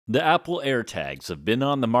The Apple AirTags have been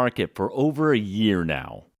on the market for over a year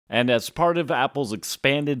now. And as part of Apple's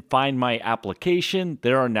expanded Find My application,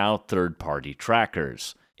 there are now third-party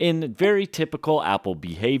trackers. In very typical Apple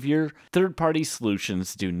behavior, third-party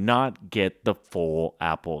solutions do not get the full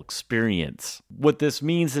Apple experience. What this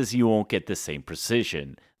means is you won't get the same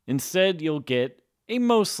precision. Instead, you'll get a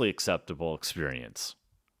mostly acceptable experience.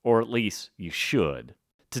 Or at least you should.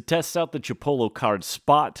 To test out the Chipolo Card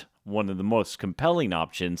Spot, one of the most compelling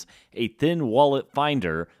options, a thin wallet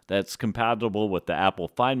finder that's compatible with the Apple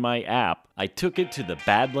Find My app, I took it to the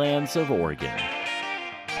Badlands of Oregon.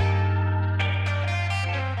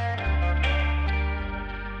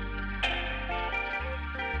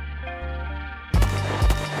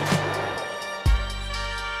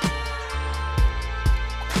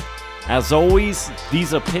 As always,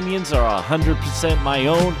 these opinions are 100% my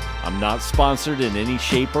own. I'm not sponsored in any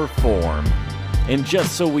shape or form. And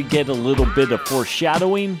just so we get a little bit of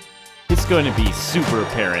foreshadowing, it's going to be super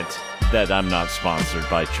apparent that I'm not sponsored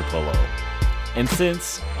by Chipolo. And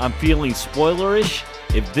since I'm feeling spoilerish,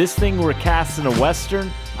 if this thing were cast in a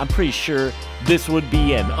Western, I'm pretty sure this would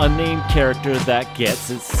be an unnamed character that gets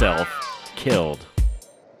itself killed.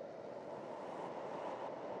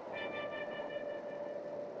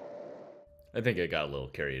 I think I got a little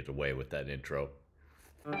carried away with that intro.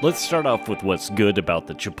 Let's start off with what's good about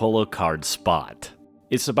the Chipolo Card Spot.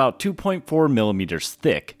 It's about 2.4 millimeters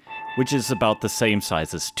thick, which is about the same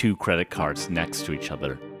size as two credit cards next to each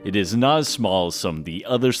other. It is not as small as some of the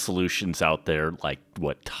other solutions out there like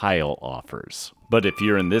what Tile offers. But if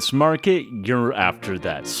you're in this market, you're after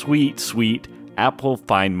that sweet Apple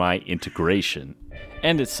Find My integration.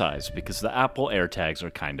 And its size, because the Apple AirTags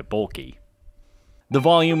are kinda bulky. The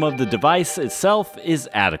volume of the device itself is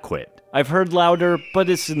adequate. I've heard louder, but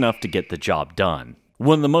it's enough to get the job done.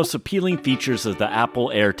 One of the most appealing features of the Apple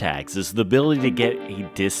AirTags is the ability to get a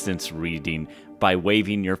distance reading by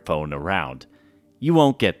waving your phone around. You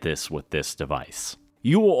won't get this with this device.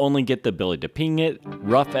 You will only get the ability to ping it,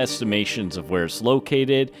 rough estimations of where it's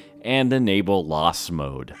located, and enable lost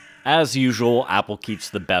mode. As usual, Apple keeps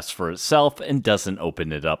the best for itself and doesn't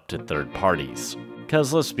open it up to third parties.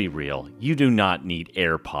 Because let's be real, you do not need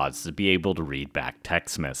AirPods to be able to read back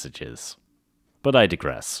text messages. But I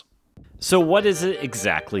digress. So what is it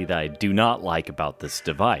exactly that I do not like about this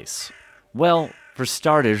device? Well, for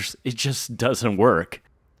starters, it just doesn't work.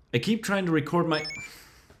 I keep trying to record my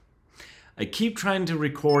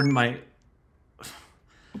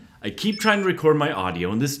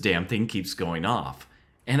audio and this damn thing keeps going off.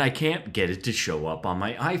 And I can't get it to show up on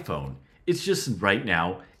my iPhone. It's just right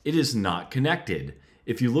now, it is not connected.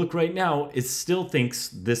 If you look right now, it still thinks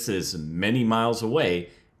this is many miles away,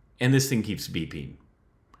 and this thing keeps beeping.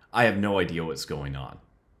 I have no idea what's going on.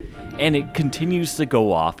 And it continues to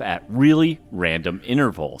go off at really random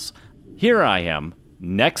intervals. Here I am,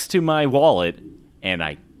 next to my wallet, and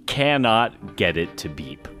I cannot get it to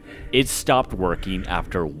beep. It stopped working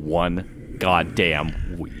after one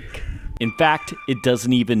goddamn week. In fact, it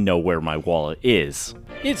doesn't even know where my wallet is.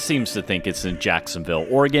 It seems to think it's in Jacksonville,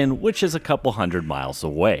 Oregon, which is a couple hundred miles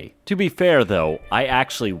away. To be fair though, I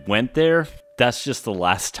actually went there. That's just the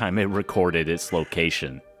last time it recorded its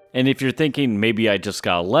location. And if you're thinking maybe I just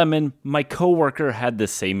got a lemon, my coworker had the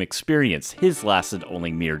same experience. His lasted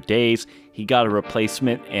only mere days, he got a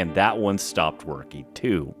replacement, and that one stopped working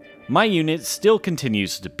too. My unit still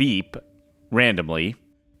continues to beep, randomly.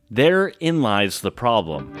 Therein lies the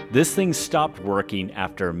problem. This thing stopped working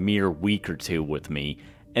after a mere week or two with me,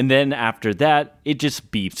 and then after that, it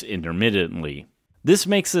just beeps intermittently. This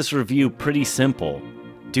makes this review pretty simple.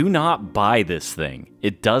 Do not buy this thing.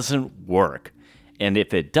 It doesn't work. And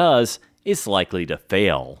if it does, it's likely to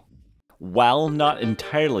fail. While not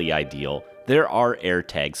entirely ideal, there are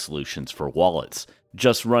AirTag solutions for wallets.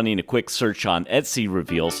 Just running a quick search on Etsy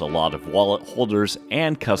reveals a lot of wallet holders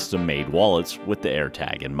and custom-made wallets with the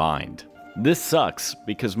AirTag in mind. This sucks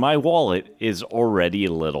because my wallet is already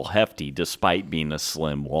a little hefty despite being a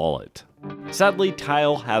slim wallet. Sadly,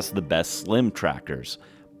 Tile has the best slim trackers,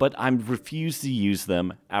 but I refuse to use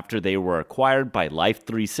them after they were acquired by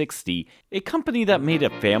Life360, a company that made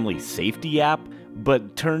a family safety app,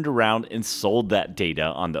 but turned around and sold that data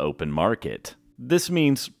on the open market. This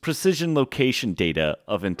means precision location data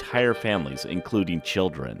of entire families, including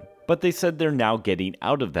children. But they said they're now getting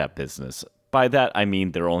out of that business. By that, I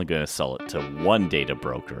mean they're only going to sell it to one data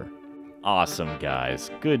broker. Awesome, guys.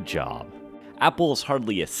 Good job. Apple is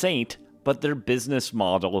hardly a saint, but their business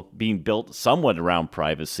model, being built somewhat around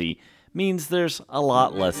privacy, means there's a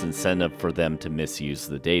lot less incentive for them to misuse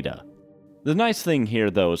the data. The nice thing here,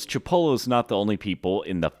 though, is Chipolo is not the only people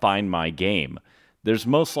in the Find My game. There's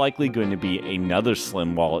most likely going to be another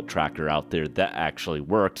slim wallet tracker out there that actually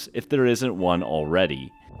works if there isn't one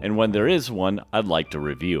already. And when there is one, I'd like to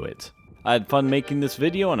review it. I had fun making this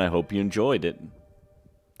video and I hope you enjoyed it.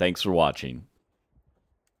 Thanks for watching.